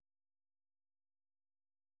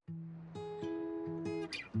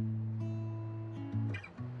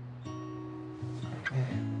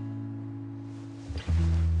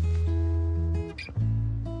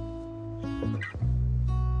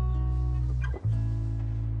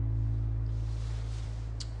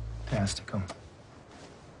Masticum.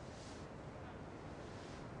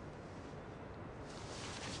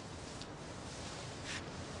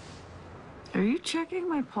 Are you checking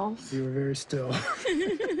my pulse? You were very still.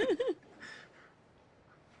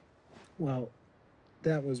 Well,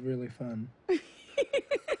 that was really fun. I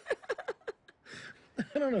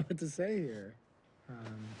don't know what to say here.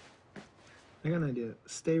 I got an idea.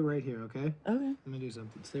 Stay right here, okay? Okay. Let me do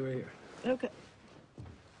something. Stay right here. Okay.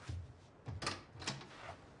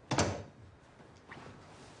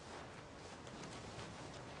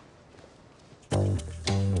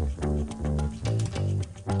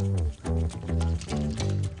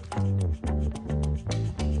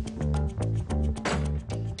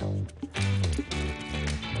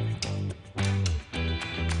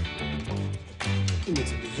 You get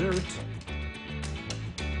some dessert.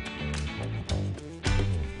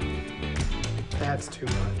 That's too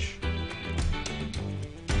much.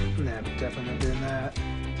 Nah, definitely not doing that.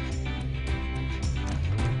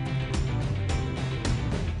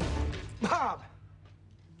 Bob!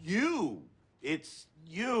 You! It's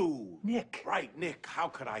you! Nick. Right, Nick. How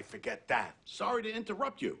could I forget that? Sorry to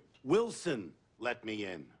interrupt you. Wilson let me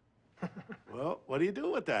in. Well, what do you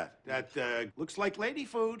do with that? That looks like lady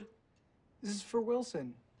food. This is for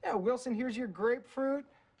Wilson. Yeah, Wilson, here's your grapefruit,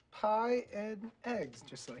 pie, and eggs,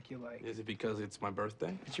 just like you like. Is it because it's my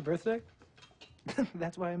birthday? It's your birthday?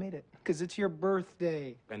 That's why I made it, because it's your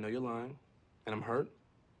birthday. I know you're lying, and I'm hurt,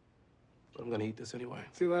 but I'm gonna eat this anyway.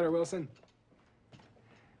 See you later, Wilson.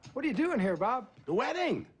 What are you doing here, Bob? The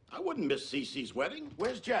wedding. I wouldn't miss Cece's wedding.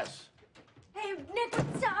 Where's Jess? Hey, Nick,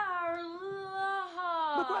 what's our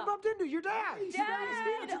Look what I bumped into, your dad. Your dad is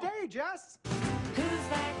here today, Jess. Who's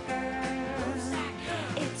that girl? Who's that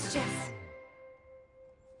girl? It's Jess.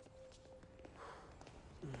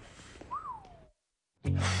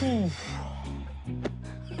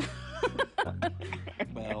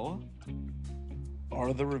 Well,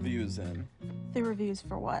 are the reviews in? The reviews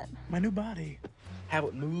for what? My new body. How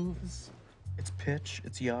it moves, its pitch,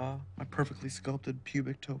 its yaw, my perfectly sculpted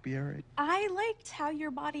pubic topiary. I liked how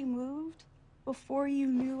your body moved before you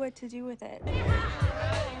knew what to do with it.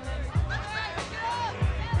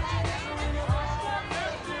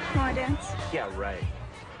 Wanna dance? Yeah, right.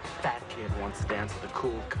 Fat kid wants to dance at the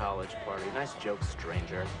cool college party. Nice joke,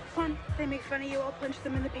 stranger. Come on, they make fun of you, I'll punch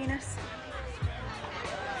them in the penis.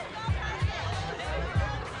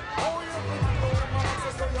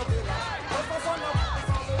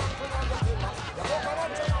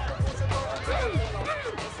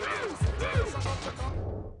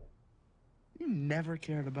 You never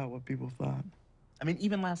cared about what people thought. I mean,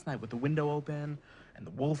 even last night with the window open and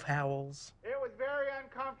the wolf howls. It was very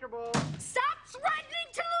uncomfortable. Stop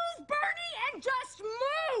threatening to move, Bernie, and just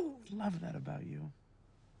move! Love that about you.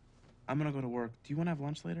 I'm gonna go to work. Do you want to have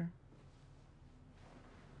lunch later?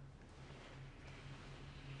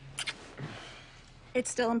 It's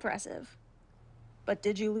still impressive. But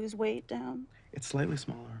did you lose weight down? It's slightly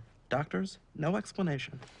smaller. Doctors, no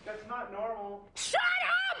explanation. That's not normal. Shut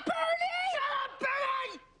up, Bernie! Shut up,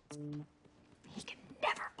 Bernie! He can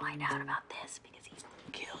never find out about this because he's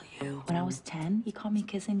gonna kill you. When I was 10, he caught me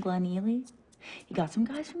kissing Glenn Ely. He got some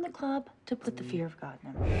guys from the club to put the fear of God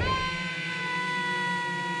in him.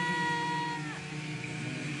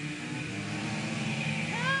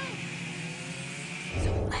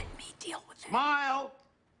 So let me deal with it. Smile!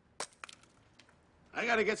 I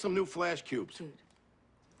gotta get some new flash cubes. Dude,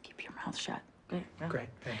 keep your mouth shut. Great,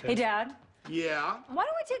 fantastic. Hey, Dad. Yeah? Why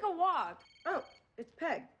don't we take a walk? Oh, it's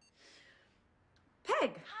Peg.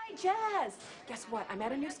 Peg. Hi, Jess. Guess what? I'm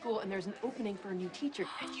at a new school and there's an opening for a new teacher.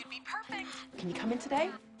 And you'd be perfect. Can you come in today?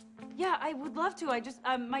 Yeah, I would love to. I just,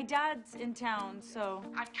 my dad's in town, so.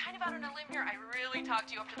 I'm kind of out on a limb here. I really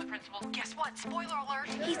talked you up to the principal. Guess what? Spoiler alert.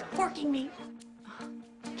 He's working me.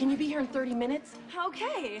 Can you be here in 30 minutes?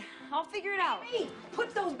 Okay, I'll figure it out. Hey,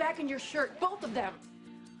 put those back in your shirt, both of them.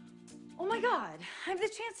 Oh my God, I have the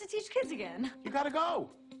chance to teach kids again. You gotta go.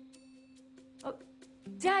 Oh,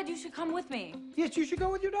 Dad, you should come with me. Yes, you should go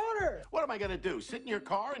with your daughter. What am I gonna do? Sit in your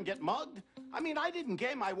car and get mugged? I mean, I didn't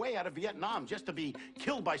game my way out of Vietnam just to be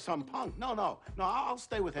killed by some punk. No, I'll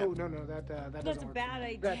stay with him. Oh, no, that That's doesn't a work. bad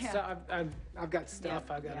idea. That's, I've got stuff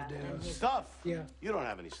I gotta do. Stuff? Yeah. You don't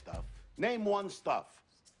have any stuff. Name one stuff.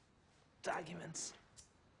 Documents.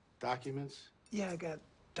 Documents? Yeah, I got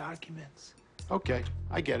documents. Okay,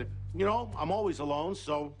 I get it. You know, I'm always alone,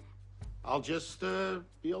 so I'll just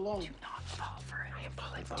be alone. Do not fall for it. I am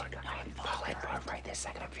falling for it. I am falling for it right this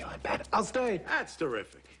second. I'm feeling bad. I'll stay. That's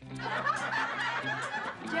terrific.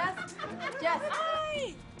 Jess?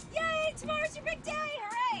 Hi! Yay! Tomorrow's your big day!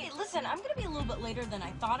 Hooray! Listen, I'm gonna be a little bit later than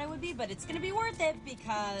I thought I would be, but it's gonna be worth it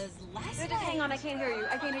because last night... Hang on, I can't hear you.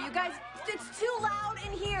 I can't hear you. Guys, it's too loud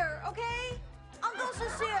in here, okay? Uncle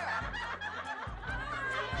Sincere!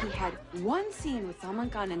 He had one scene with Salman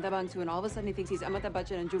Khan and Dabangsu, and all of a sudden he thinks he's Amitabh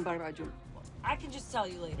Bachchan and Jhumpa Raju. I can just tell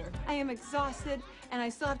you later. I am exhausted, and I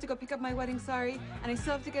still have to go pick up my wedding sari, and I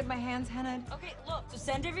still have to get my hands hennaed. Okay, look, so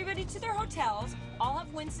send everybody to their hotels. I'll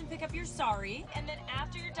have Winston pick up your sari, and then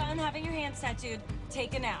after you're done having your hands tattooed,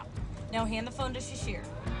 take a nap. Now hand the phone to Shashir.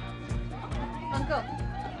 Uncle,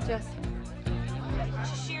 Jess.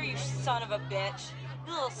 Shashir, you son of a bitch.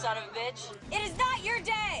 You little son of a bitch. It is not your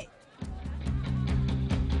day!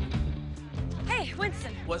 Hey,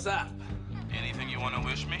 Winston. What's up? Anything you want to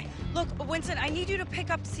wish me? Look, Winston, I need you to pick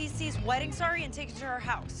up Cece's wedding sari and take it to her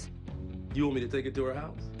house. You want me to take it to her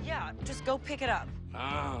house? Yeah, just go pick it up.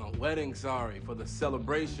 Ah, wedding sorry for the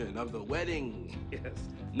celebration of the wedding. Yes,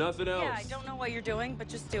 nothing else. Yeah, I don't know what you're doing, but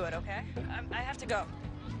just do it, okay? I have to go.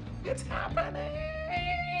 It's happening.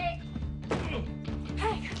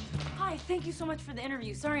 Hey, hi, thank you so much for the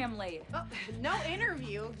interview. Sorry I'm late. Oh, no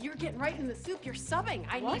interview. You're getting right in the soup. You're subbing.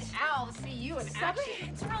 I need Al to see you in action.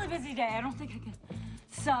 It's a really busy day. I don't think I can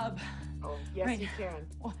sub. Oh, yes, Right. you can.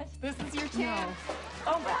 What? This is your chance.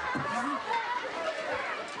 Oh, my.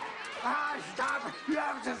 Ah, stop! You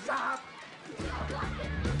have to stop!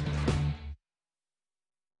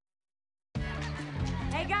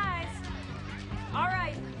 Hey, guys. All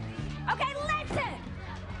right. Okay, listen.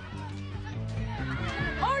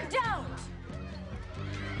 Or don't.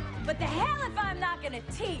 But the hell if I'm not gonna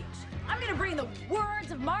teach. I'm gonna bring the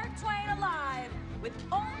words of Mark Twain alive with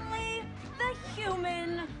only the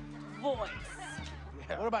human voice.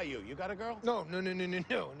 What about you? You got a girl? No.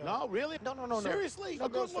 No, really? No. Seriously? No A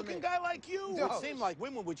girls for good-looking me. guy like you? No. It seemed like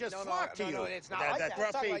women would just No, flock to you. no, it's not that, like that that.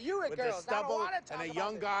 I'm talking gruffy about you with with girls. the I don't stubble wanna talk and a about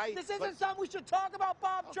young this. guy. This isn't something we should talk about,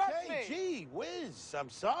 Bob. Trust me. Okay, gee whiz. I'm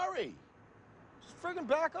sorry. Just friggin'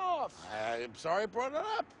 back off. I'm sorry I brought it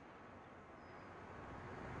up.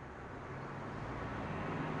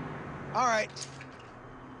 All right.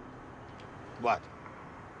 What?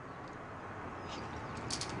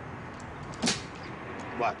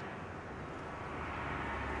 What?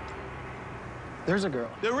 There's a girl.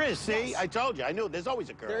 There is, see? I told you. I knew. There's always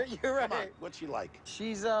a girl. You're right. Come on. What's she like?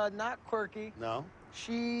 She's not quirky. No?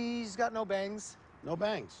 She's got no bangs. No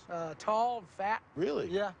bangs. Tall, fat. Really?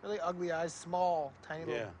 Yeah, really ugly eyes, small, tiny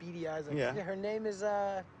little beady eyes. Yeah. Her name is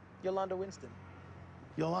Yolanda Winston.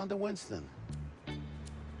 Yolanda Winston.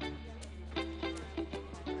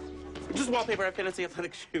 Just wallpaper. I fancy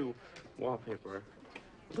athletic shoe. Wallpaper.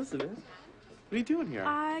 Elizabeth, what are you doing here?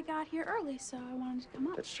 I got here early, so I wanted to come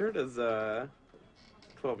up. That shirt is 12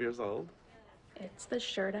 years old. It's the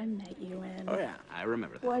shirt I met you in. Oh yeah, I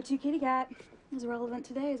remember that. What, you kitty cat? It was relevant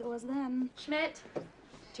today as it was then. Schmidt, do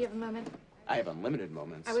you have a moment? I have unlimited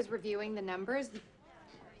moments. I was reviewing the numbers.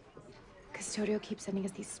 Custodio keeps sending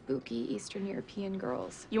us these spooky Eastern European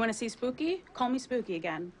girls. You want to see Spooky? Call me Spooky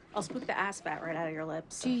again. I'll spook the ass fat right out of your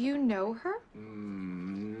lips. Do you know her?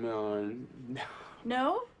 No.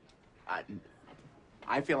 No?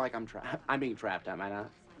 I feel like I'm being trapped, am I not?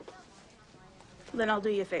 Then I'll do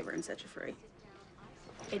you a favor and set you free.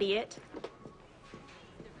 Idiot.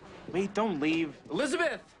 Wait, don't leave.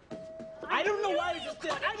 Elizabeth! I don't know why you just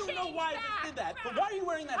did that. I don't know why you just did that. But why are you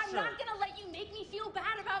wearing that shirt? I'm not gonna let you make me feel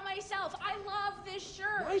bad about myself. I love this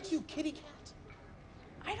shirt. Right, you kitty cat.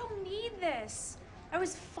 I don't need this. I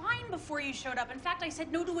was fine before you showed up. In fact, I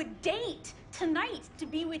said no to a date tonight to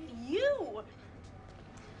be with you.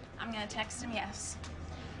 I'm gonna text him yes.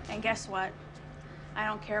 And guess what? I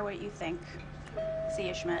don't care what you think. See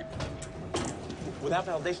you, Schmidt. Without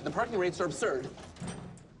validation, the parking rates are absurd.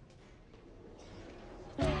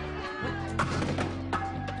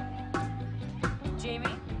 Jamie,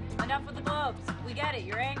 enough with the globes. We get it,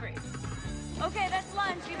 you're angry. Okay, that's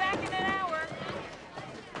lunch. Be back in an hour.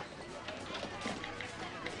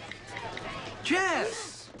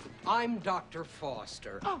 Jess! I'm Dr.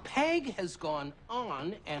 Foster. Peg has gone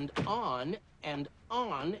on and on and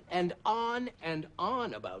on and on and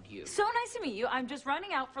on about you. So nice to meet you. I'm just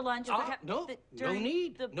running out for lunch. No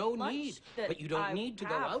need. But you don't need to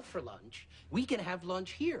go out for lunch. We can have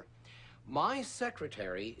lunch here. My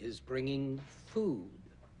secretary is bringing food.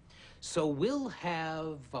 So we'll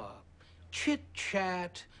have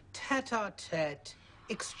chit-chat, tete-a-tete,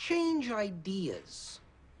 exchange ideas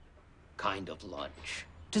kind of lunch.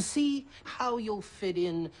 to see how you'll fit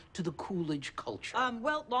in to the Coolidge culture.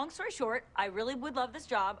 Well, long story short, I really would love this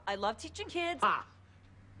job. I love teaching kids. Ah,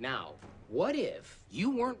 now, what if you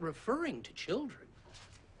weren't referring to children,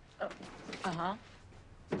 Uh-huh.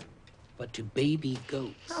 but to baby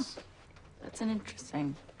goats? Oh, that's an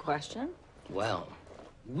interesting question. Well,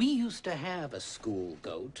 we used to have a school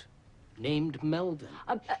goat named Melvin.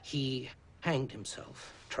 He hanged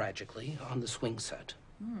himself, tragically, on the swing set.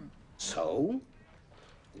 So,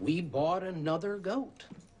 we bought another goat,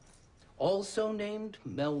 also named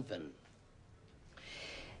Melvin.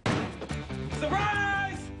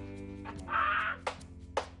 Surprise!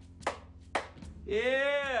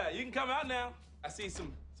 Yeah, you can come out now. I see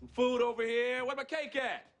some food over here. Where my cake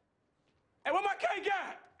at? Hey, where my cake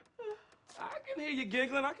at? I can hear you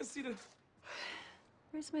giggling. I can see the...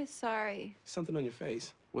 Where's my sorry? Something on your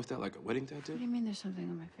face. What's that, like a wedding tattoo? What do you mean there's something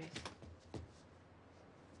on my face?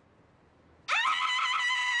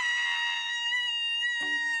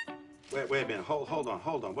 Wait a minute. Hold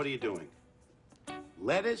on. What are you doing?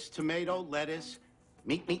 Lettuce, tomato, lettuce,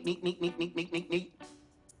 meat.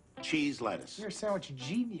 Cheese, lettuce. You're a sandwich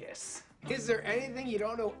genius. Is there anything you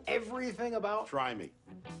don't know everything about? Try me.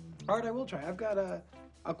 All right, I will try. I've got a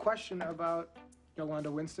question about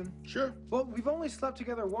Yolanda Winston. Sure. Well, we've only slept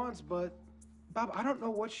together once, but, Bob, I don't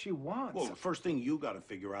know what she wants. Well, the first thing you got to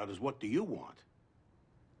figure out is what do you want?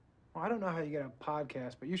 Well, I don't know how you get a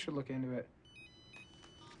podcast, but you should look into it.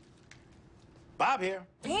 Bob here.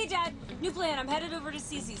 Hey, Dad. New plan. I'm headed over to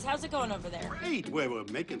Cece's. How's it going over there? Great. We're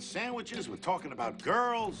making sandwiches. We're talking about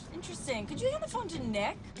girls. Interesting. Could you hand the phone to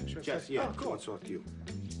Nick? Sure, Jess, sure. yeah, Oh, cool. wants to talk to you.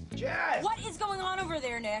 Jess! What is going on over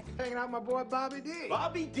there, Nick? Hanging out with my boy Bobby D.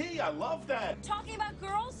 Bobby D, I love that. Talking about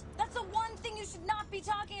girls? That's the one thing you should not be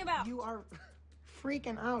talking about. You are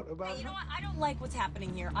freaking out about... Hey, you know what? I don't like what's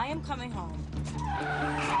happening here. I am coming home.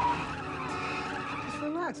 Just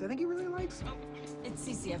relax. I think he really likes you. It's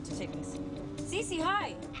Cece. I have to take this. Cece,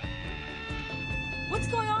 hi. What's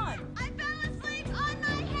going on? I fell asleep on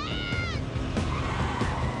my head!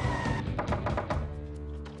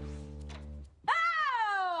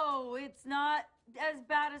 Oh! It's not as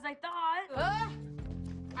bad as I thought.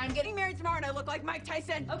 I'm getting married tomorrow and I look like Mike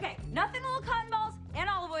Tyson. Okay, nothing little cotton balls and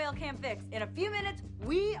olive oil can't fix. In a few minutes,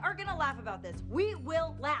 we are gonna laugh about this. We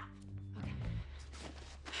will laugh.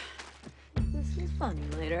 This is funny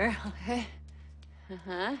later. Okay.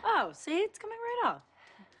 Uh-huh. Oh, see? It's coming right off.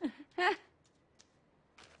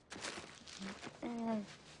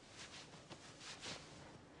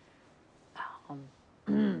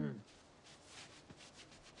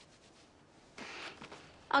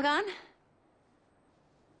 All gone?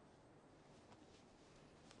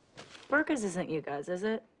 Burgers isn't you guys, is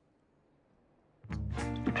it?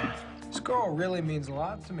 This girl really means a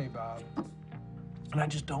lot to me, Bob. And I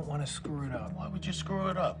just don't want to screw it up. Why would you screw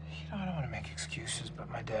it up? You know, I don't want to make excuses, but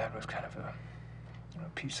my dad was kind of a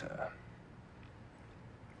piece of...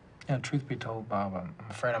 You know, truth be told, Bob, I'm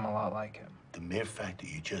afraid I'm a lot like him. The mere fact that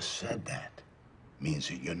you just said that means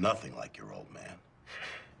that you're nothing like your old man.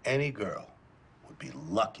 Any girl would be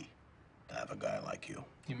lucky to have a guy like you.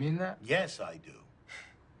 You mean that? Yes, I do.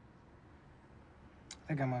 I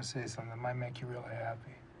think I'm gonna say something that might make you really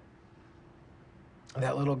happy.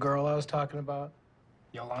 That little girl I was talking about,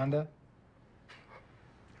 Yolanda,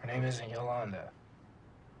 her name isn't Yolanda.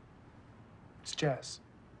 It's Jess.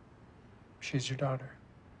 She's your daughter.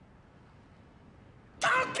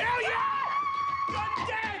 I'll kill you! You're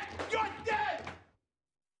dead! You're dead!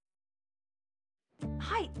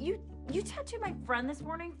 Hi, you tattooed my friend this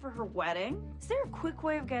morning for her wedding? Is there a quick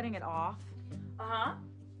way of getting it off? Uh-huh.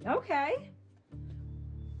 Okay.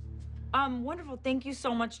 Wonderful. Thank you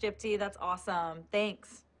so much, Dipti. That's awesome.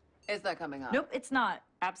 Thanks. Is that coming up? Nope, it's not.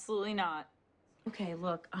 Absolutely not. Okay,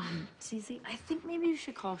 look, Cece, I think maybe you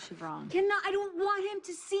should call Chevron. I don't want him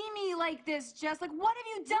to see me like this, Jess. Like, what have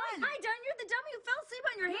you done? I done? You're the dummy who fell asleep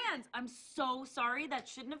on your hands. I'm so sorry. That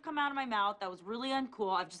shouldn't have come out of my mouth. That was really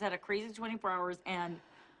uncool. I've just had a crazy 24 hours, and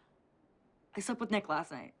I slept with Nick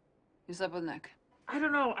last night. You slept with Nick? I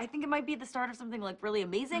don't know. I think it might be the start of something, like, really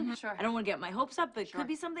amazing. Sure. I don't want to get my hopes up, but it could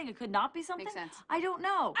be something. It could not be something. Makes sense. I don't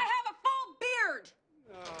know. I have a full beard!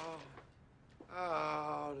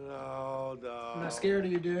 Oh, no. I'm not scared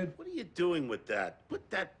of you, dude. What are you doing with that? Put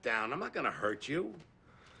that down. I'm not gonna hurt you.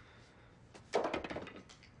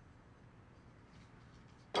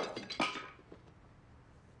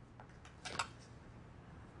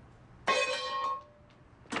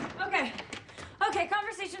 Okay,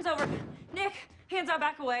 conversation's over. Nick, hands out,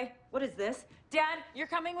 back away. What is this? Dad, you're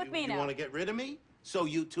coming with me now. You want to get rid of me so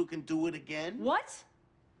you two can do it again? What?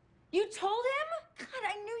 You told him? God,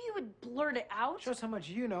 I knew you would blurt it out. Shows how much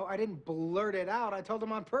you know. I didn't blurt it out. I told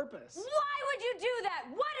him on purpose. Why would you do that?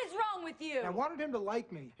 What is wrong with you? I wanted him to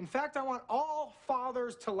like me. In fact, I want all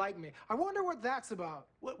fathers to like me. I wonder what that's about.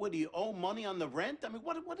 What do you owe money on the rent? I mean,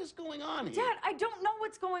 what is going on here? Dad, I don't know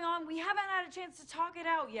what's going on. We haven't had a chance to talk it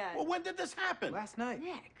out yet. Well, when did this happen? Last night.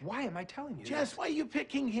 Nick. Why am I telling you Jess, this? why are you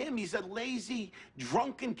picking him? He's a lazy,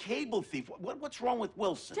 drunken cable thief. What's wrong with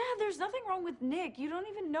Wilson? Dad, there's nothing wrong with Nick. You don't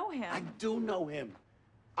even know him. I do know him.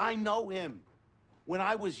 I know him. When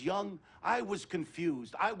I was young, I was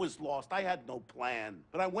confused. I was lost. I had no plan.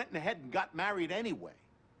 But I went ahead and got married anyway.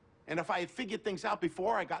 And if I had figured things out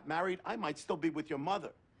before I got married, I might still be with your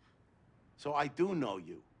mother. So I do know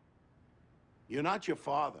you. You're not your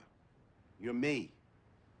father. You're me.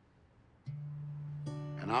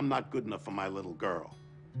 And I'm not good enough for my little girl.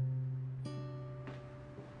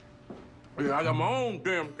 Yeah, I got my own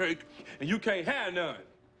damn cake, and you can't have none.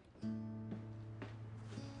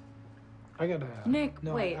 I gotta... Nick,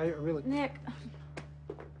 no, wait. I really... Nick.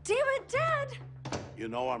 Damn it, Dad! You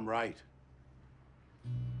know I'm right.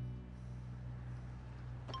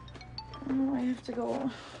 Oh, I have to go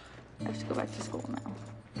back to school now.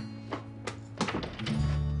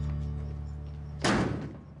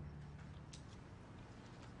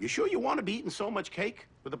 You sure you want to be eating so much cake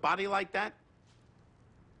with a body like that?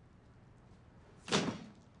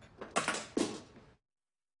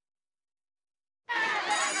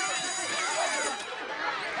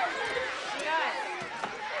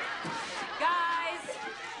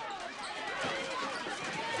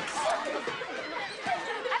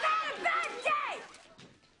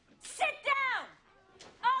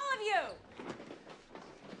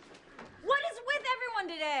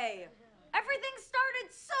 Today. Everything started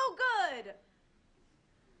so good.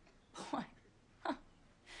 Boy,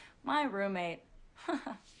 my roommate.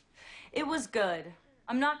 It was good.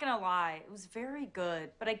 I'm not gonna lie. It was very good,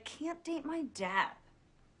 but I can't date my dad.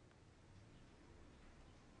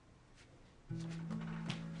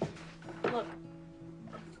 Look,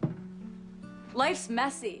 life's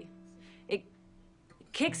messy. It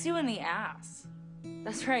kicks you in the ass.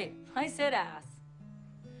 That's right, I said ass.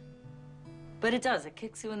 But it does, it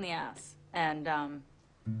kicks you in the ass. And, the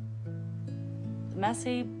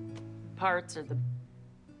messy parts are the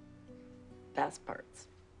best parts.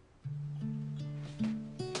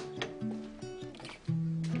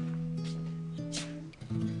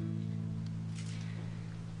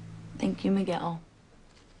 Thank you, Miguel.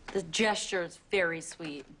 The gesture is very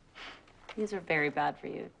sweet. These are very bad for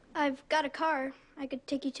you. I've got a car. I could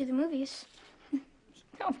take you to the movies.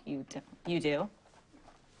 No, you don't. You do?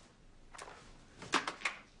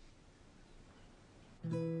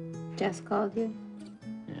 Jess called you?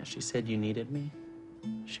 Yeah, she said you needed me.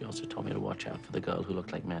 She also told me to watch out for the girl who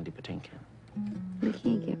looked like Mandy Patinkin. We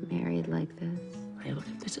can't get married like this. Hey, look,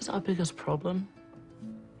 if this is our biggest problem,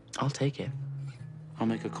 I'll take it. I'll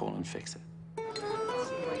make a call and fix it.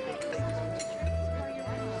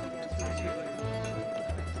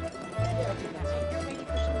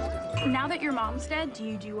 Now that your mom's dead, do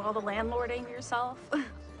you do all the landlording yourself?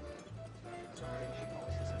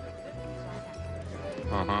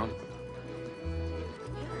 Uh-huh.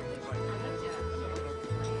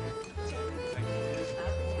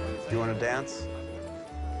 You want to dance?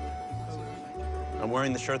 I'm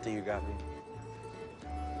wearing the shirt that you got me.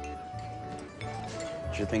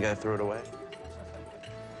 Did you think I threw it away?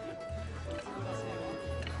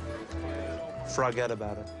 Forget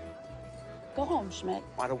about it. Go home, Schmidt.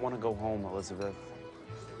 I don't want to go home, Elizabeth.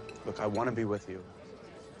 Look, I want to be with you.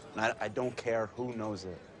 And I don't care who knows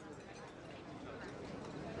it.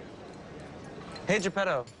 Hey,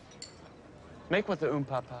 Geppetto. Make with the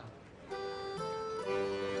papa.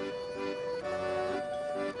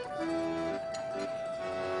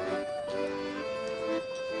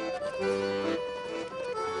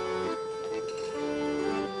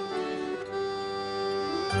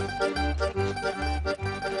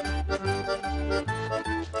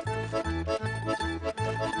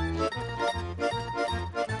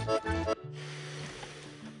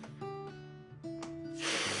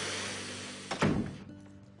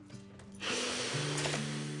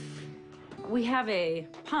 We have a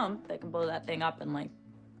pump that can blow that thing up in like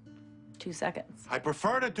 2 seconds. I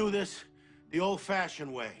prefer to do this the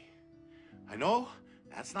old-fashioned way. I know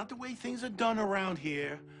that's not the way things are done around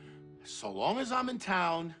here. So long as I'm in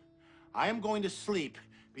town, I am going to sleep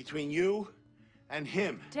between you and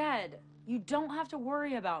him. Dad, you don't have to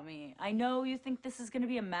worry about me. I know you think this is gonna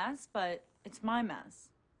be a mess, but it's my mess.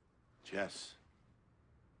 Jess,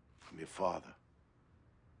 I'm your father.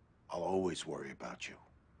 I'll always worry about you.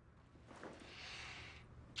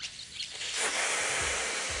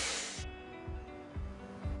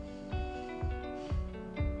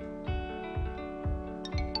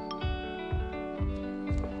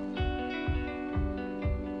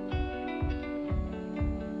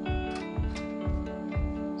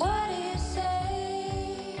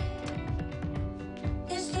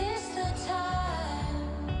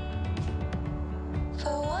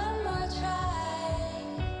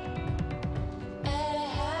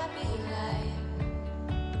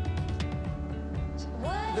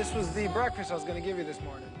 This was the breakfast I was gonna give you this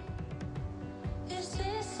morning.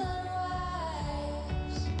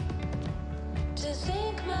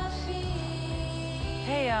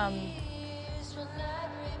 Hey,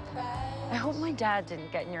 I hope my dad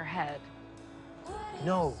didn't get in your head.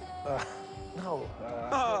 No, no.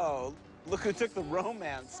 Oh, look who took the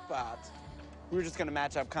romance spot. We were just gonna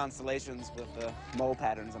match up constellations with the mole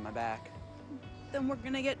patterns on my back. Then we're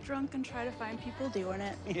gonna get drunk and try to find people doing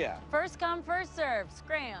it. Yeah. First come, first serve.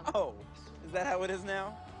 Scram. Oh, is that how it is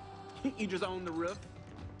now? You just own the riff.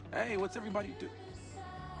 Hey, what's everybody do?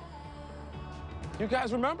 You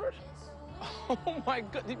guys remembered? Oh my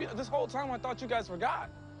goodness, this whole time I thought you guys forgot.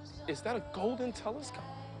 Is that a golden telescope?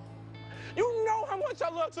 You know how much I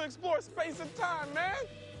love to explore space and time, man.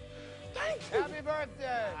 Thank you. Happy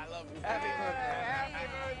birthday. I love you. Happy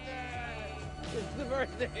birthday. It's the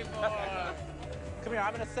birthday boy. Come here,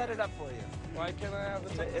 I'm gonna set it up for you. Why can't I have the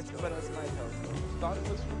telescope? It's my telescope. Thought it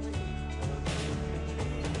was for me.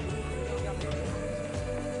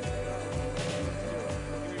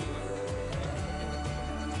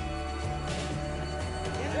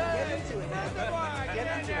 Get into it, man. Get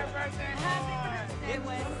into it. Happy birthday,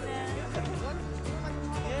 Winston.